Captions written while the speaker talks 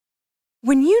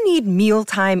When you need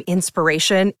mealtime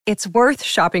inspiration, it's worth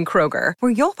shopping Kroger,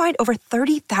 where you'll find over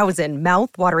 30,000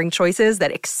 mouth-watering choices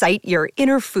that excite your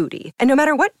inner foodie. And no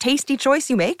matter what tasty choice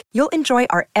you make, you'll enjoy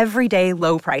our everyday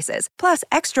low prices, plus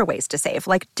extra ways to save,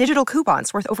 like digital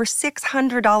coupons worth over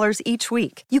 $600 each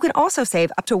week. You can also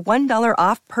save up to $1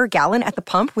 off per gallon at the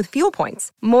pump with fuel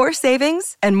points. More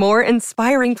savings and more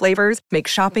inspiring flavors make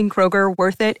shopping Kroger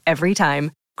worth it every time.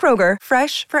 Kroger,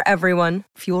 fresh for everyone.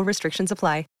 Fuel restrictions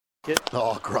apply.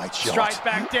 Oh, great shot. Straight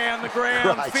back down the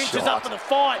ground. Great Finch shot. is up for the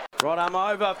fight. Right arm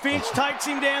over. Finch takes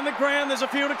him down the ground. There's a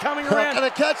fielder coming around.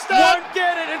 Gonna catch that. Won't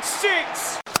get it. It's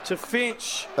 6 to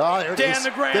Finch. Oh, there it down is.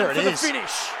 the ground There it for the is.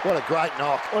 finish. What a great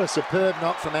knock. What a superb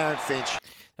knock from Aaron Finch.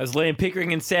 That was Liam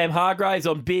Pickering and Sam Hargraves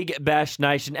on Big Bash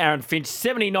Nation. Aaron Finch,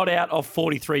 70 not out of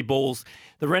 43 balls.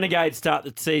 The Renegades start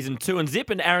the season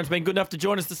 2-0, and Aaron's been good enough to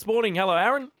join us this morning. Hello,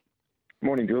 Aaron.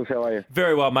 Morning, Jules. How are you?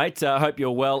 Very well, mate. I hope you're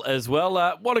well as well.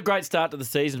 What a great start to the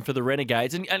season for the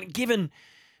Renegades. And given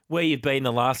where you've been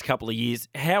the last couple of years,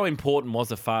 how important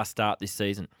was a fast start this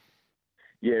season?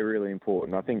 Yeah, really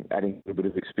important. I think adding a bit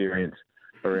of experience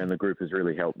around the group has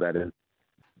really helped that. And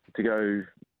to go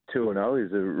 2-0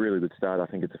 is a really good start. I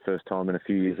think it's the first time in a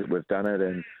few years that we've done it.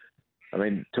 And, I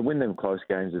mean, to win them close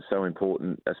games is so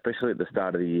important, especially at the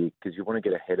start of the year, because you want to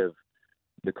get ahead of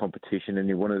the competition, and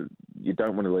you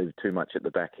don't want to leave too much at the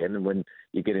back end. And when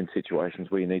you get in situations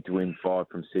where you need to win 5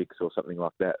 from 6 or something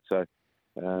like that, so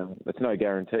it's no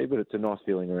guarantee, but it's a nice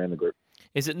feeling around the group.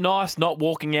 Is it nice not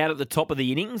walking out at the top of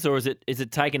the innings, or is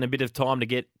it taking a bit of time to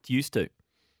get used to?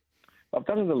 I've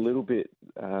done it a little bit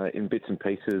in bits and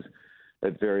pieces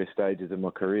at various stages of my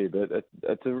career, but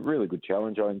it's a really good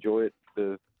challenge. I enjoy it.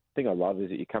 The thing I love is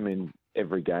that you come in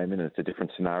every game and it's a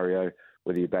different scenario,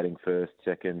 whether you're batting first,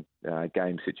 second,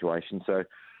 game situation. So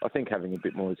I think having a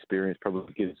bit more experience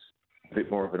probably gives a bit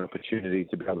more of an opportunity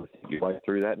to be able to think your way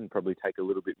through that and probably take a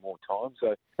little bit more time.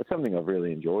 So that's something I've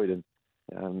really enjoyed,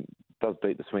 and does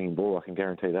beat the swinging ball, I can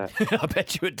guarantee that. I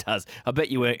bet you it does. I bet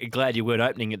you were glad you weren't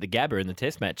opening at the Gabba in the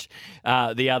Test match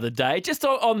the other day. Just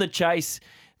on the chase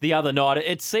the other night,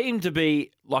 it seemed to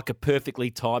be like a perfectly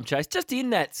timed chase. Just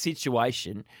in that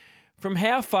situation, from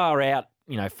how far out,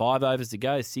 5 overs to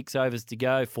go, 6 overs to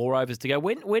go, 4 overs to go,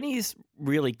 when is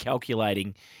really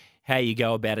calculating how you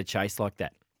go about a chase like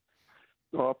that?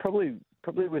 Well, probably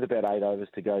with about 8 overs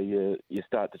to go, you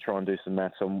start to try and do some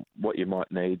maths on what you might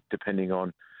need, depending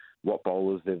on what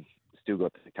bowlers they've still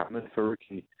got to come in. For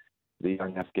Faruqi, the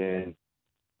young Afghan,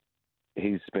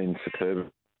 he's been superb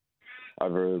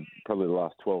over probably the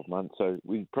last 12 months. So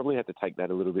we probably have to take that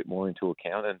a little bit more into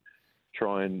account and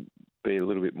try and be a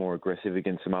little bit more aggressive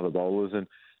against some other bowlers. And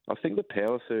I think the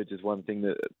power surge is one thing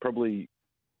that probably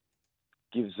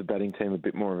gives the batting team a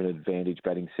bit more of an advantage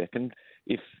batting second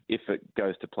if it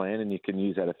goes to plan, and you can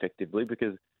use that effectively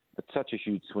because it's such a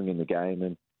huge swing in the game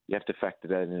and you have to factor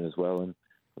that in as well. And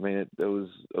I mean, it was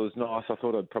nice. I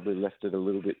thought I'd probably left it a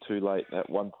little bit too late at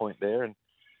one point there. And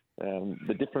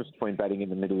the difference between batting in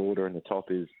the middle order and the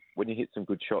top is when you hit some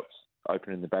good shots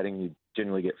open in the batting, you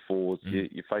generally get 4s.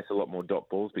 You face a lot more dot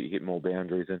balls, but you hit more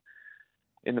boundaries. And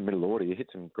in the middle order, you hit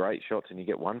some great shots and you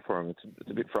get 1 for them. It's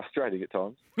a bit frustrating at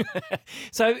times.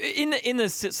 So in the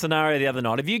scenario the other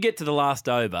night, if you get to the last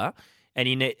over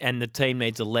and the team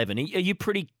needs 11, are you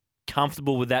pretty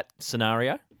comfortable with that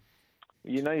scenario?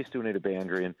 You still need a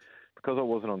boundary, and because I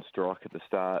wasn't on strike at the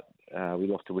start, we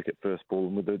lost a wicket first ball.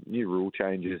 And with the new rule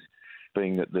changes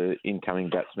being that the incoming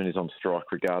batsman is on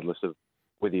strike regardless of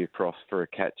whether you cross for a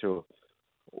catch or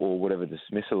whatever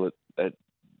dismissal, that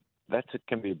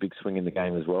can be a big swing in the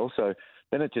game as well. So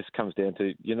then it just comes down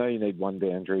to, you need one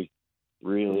boundary,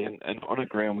 really. And on a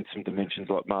ground with some dimensions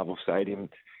like Marvel Stadium,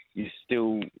 you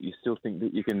still think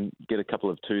that you can get a couple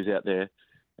of 2s out there.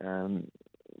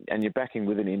 And you're backing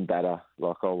with an in-batter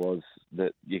like I was,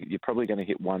 that you're probably going to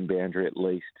hit 1 boundary at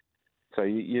least. So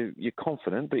you're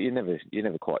confident, but you're never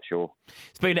quite sure.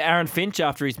 Speaking to Aaron Finch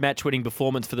after his match-winning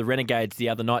performance for the Renegades the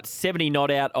other night, 70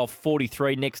 not out of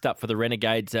 43. Next up for the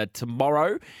Renegades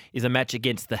tomorrow is a match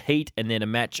against the Heat, and then a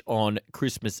match on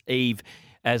Christmas Eve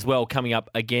as well, coming up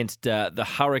against the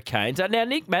Hurricanes. Now,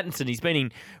 Nick Mattinson, he's been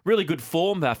in really good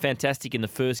form, fantastic in the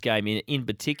first game in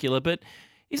particular, but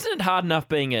isn't it hard enough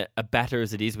being a batter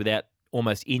as it is without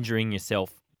almost injuring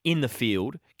yourself in the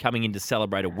field coming in to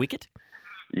celebrate a wicket?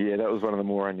 Yeah, that was one of the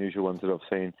more unusual ones that I've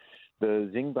seen. The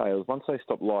Zing bails, once they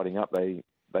stop lighting up, they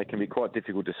can be quite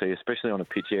difficult to see, especially on a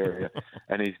pitch area.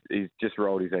 And he's just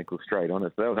rolled his ankle straight on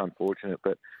it. So that was unfortunate.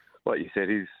 But like you said,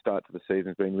 his start to the season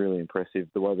has been really impressive.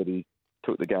 The way that he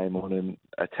took the game on and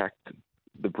attacked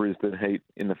the Brisbane Heat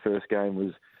in the first game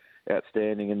was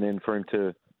outstanding. And then for him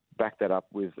to back that up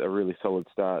with a really solid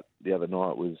start the other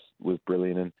night was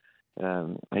brilliant.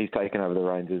 And he's taken over the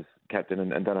reins as captain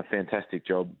and done a fantastic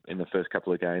job in the first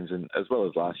couple of games, and as well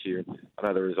as last year. I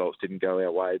know the results didn't go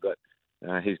our way, but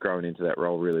he's grown into that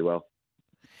role really well.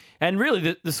 And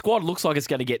really, the squad looks like it's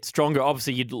going to get stronger.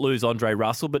 Obviously, you'd lose Andre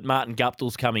Russell, but Martin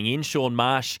Guptill's coming in. Sean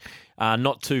Marsh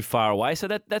not too far away. So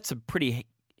that's a pretty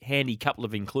handy couple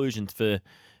of inclusions for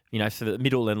the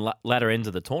middle and latter ends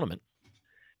of the tournament.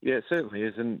 Yeah, it certainly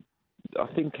is. And I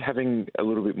think having a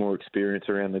little bit more experience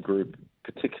around the group,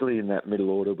 particularly in that middle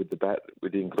order with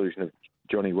the inclusion of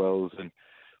Johnny Wells and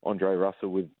Andre Russell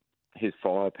with his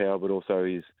firepower, but also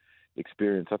his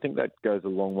experience, I think that goes a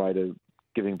long way to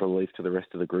giving belief to the rest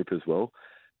of the group as well,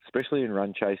 especially in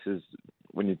run chases.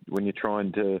 When you're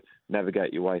trying to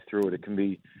navigate your way through it, it can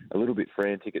be a little bit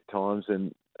frantic at times,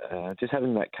 and just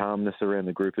having that calmness around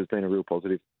the group has been a real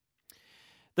positive.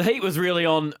 The heat was really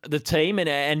on the team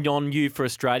and on you for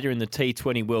Australia in the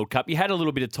T20 World Cup. You had a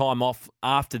little bit of time off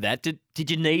after that.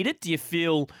 Did you need it? Do you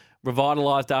feel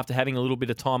revitalised after having a little bit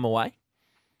of time away?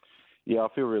 Yeah, I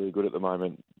feel really good at the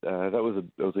moment. That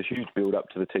was a huge build-up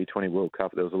to the T20 World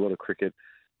Cup. There was a lot of cricket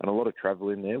and a lot of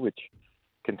travel in there, which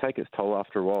can take its toll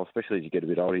after a while, especially as you get a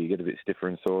bit older. You get a bit stiffer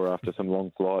and sore after some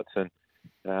long flights. And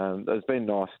it's been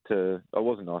nice it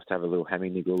wasn't nice to have a little hammy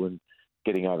niggle and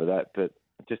getting over that, but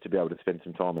just to be able to spend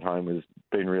some time at home has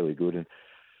been really good. And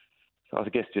I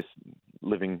guess just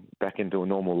living back into a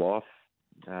normal life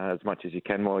as much as you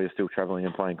can while you're still travelling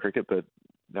and playing cricket. But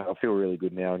I feel really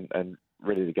good now and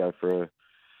ready to go for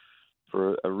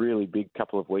a really big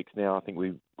couple of weeks now. I think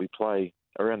we play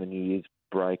around the New Year's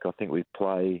break. I think we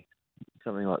play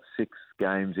something like 6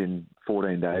 games in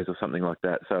 14 days or something like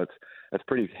that. So it's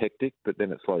pretty hectic, but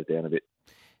then it slows down a bit.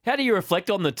 How do you reflect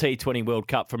on the T20 World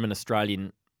Cup from an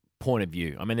Australian point of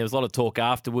view? I mean, there was a lot of talk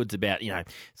afterwards about,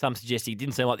 some suggesting it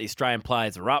didn't seem like the Australian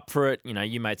players are up for it.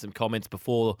 You made some comments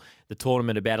before the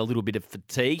tournament about a little bit of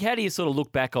fatigue. How do you sort of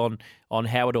look back on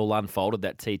how it all unfolded,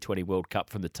 that T20 World Cup,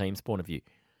 from the team's point of view?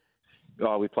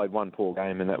 Oh, we played one poor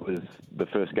game, and that was the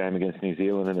first game against New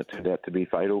Zealand, and it turned out to be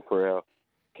fatal for our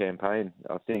campaign.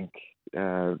 I think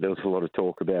there was a lot of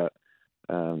talk about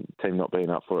team not being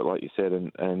up for it, like you said,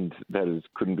 and that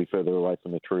couldn't be further away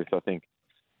from the truth. I think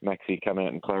Maxi came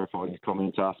out and clarified his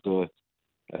comments after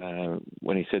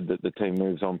when he said that the team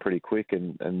moves on pretty quick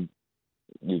and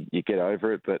you get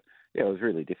over it. But yeah, it was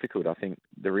really difficult. I think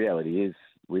the reality is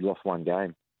we lost one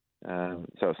game,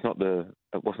 so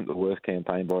it wasn't the worst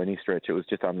campaign by any stretch. It was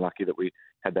just unlucky that we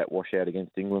had that washout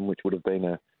against England, which would have been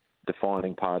a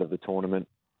defining part of the tournament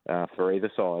for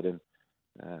either side.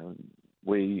 And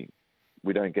we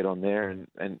don't get on there,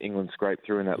 and England scraped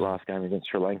through in that last game against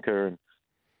Sri Lanka.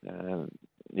 And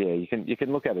you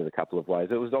can look at it a couple of ways.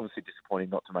 It was obviously disappointing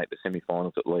not to make the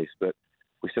semi-finals at least, but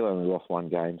we still only lost one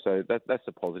game. So that's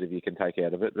a positive you can take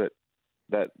out of it.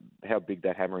 But how big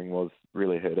that hammering was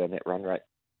really hurt our net run rate.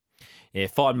 Yeah,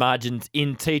 fine margins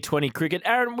in T20 cricket.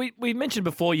 Aaron, we mentioned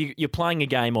before you're playing a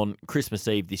game on Christmas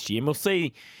Eve this year, and we'll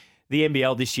see the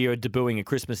NBL this year debuting a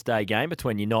Christmas Day game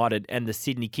between United and the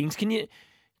Sydney Kings.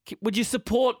 Would you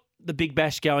support the Big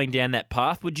Bash going down that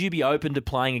path? Would you be open to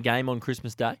playing a game on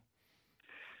Christmas Day?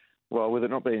 Well, with it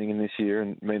not being in this year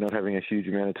and me not having a huge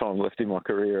amount of time left in my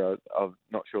career, I'm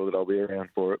not sure that I'll be around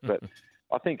for it. But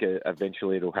I think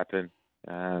eventually it'll happen.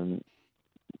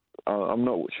 I'm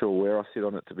not sure where I sit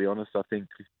on it, to be honest. I think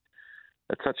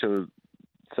it's such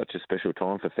a special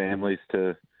time for families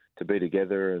to be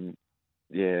together. And,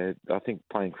 yeah, I think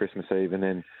playing Christmas Eve and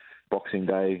then Boxing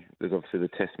Day, there's obviously the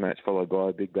Test match followed by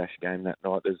a Big Bash game that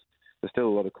night. There's still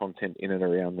a lot of content in and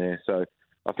around there. So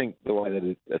I think the way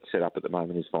that it's set up at the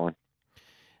moment is fine.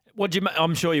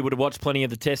 I'm sure you would have watched plenty of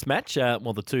the Test match,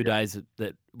 the 2 days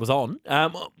that was on.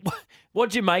 What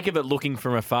did you make of it looking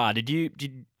from afar? Did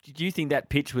you think that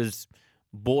pitch was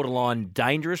borderline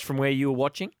dangerous from where you were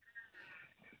watching?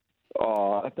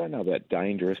 Oh, I don't know about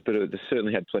dangerous, but it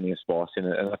certainly had plenty of spice in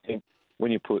it. And I think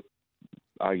when you put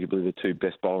arguably the two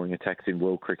best bowling attacks in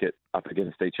world cricket up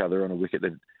against each other on a wicket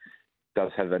that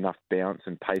does have enough bounce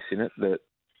and pace in it, that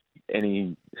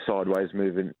any sideways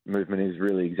movement is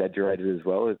really exaggerated as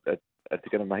well. It's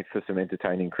going to make for some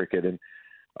entertaining cricket. And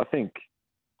I think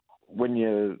when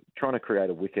you're trying to create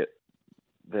a wicket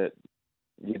that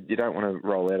you don't want to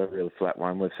roll out a really flat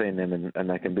one. We've seen them and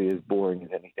they can be as boring as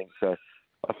anything. So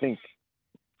I think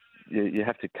you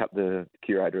have to cut the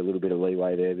curator a little bit of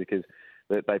leeway there, because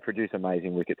they produce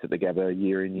amazing wickets at the Gabba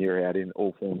year in, year out in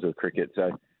all forms of cricket.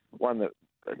 So one that,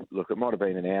 look, it might have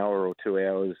been an hour or 2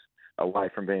 hours away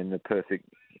from being the perfect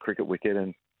cricket wicket.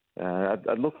 And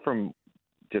I'd look from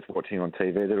just watching on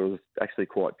TV that it was actually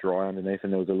quite dry underneath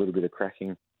and there was a little bit of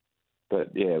cracking But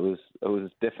yeah, it was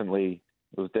definitely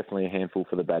a handful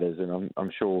for the batters, and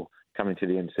I'm sure coming to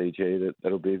the MCG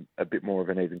that'll be a bit more of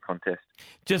an even contest.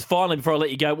 Just finally, before I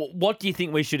let you go, what do you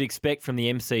think we should expect from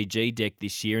the MCG deck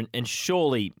this year? And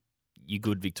surely your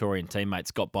good Victorian teammate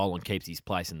Scott Boland keeps his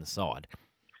place in the side.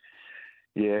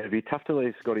 Yeah, it'd be tough to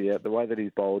leave Scotty out. The way that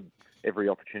he's bowled every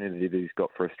opportunity that he's got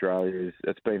for Australia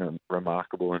it's been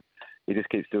remarkable, and he just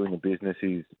keeps doing the business.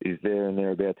 He's there and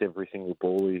thereabouts every single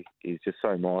ball. He's just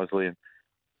so miserly,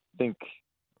 and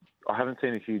I haven't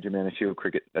seen a huge amount of Shield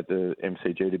cricket at the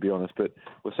MCG, to be honest, but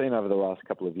we've seen over the last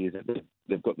couple of years that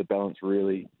they've got the balance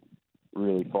really,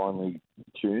 really finely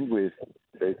tuned with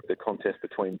the contest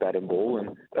between bat and ball,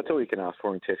 and that's all you can ask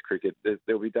for in Test cricket.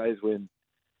 There'll be days when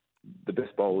the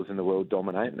best bowlers in the world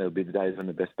dominate, and there'll be the days when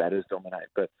the best batters dominate.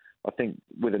 But I think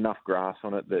with enough grass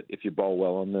on it that if you bowl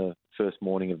well on the first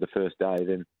morning of the first day,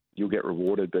 then you'll get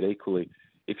rewarded. But equally,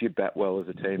 if you bat well as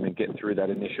a team and get through that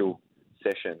initial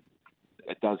session,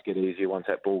 it does get easier once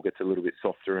that ball gets a little bit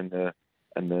softer and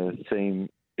the seam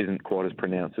isn't quite as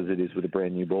pronounced as it is with a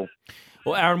brand new ball.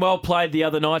 Well, Aaron, well played the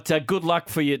other night. Good luck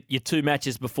for your 2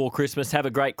 matches before Christmas. Have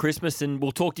a great Christmas, and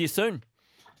we'll talk to you soon.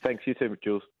 Thanks, you too,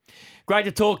 Jules. Great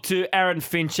to talk to Aaron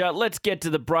Fincher. Let's get to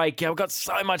the break. We've got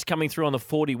so much coming through on the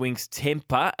 40 Winks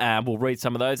temper. We'll read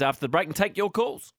some of those after the break and take your calls.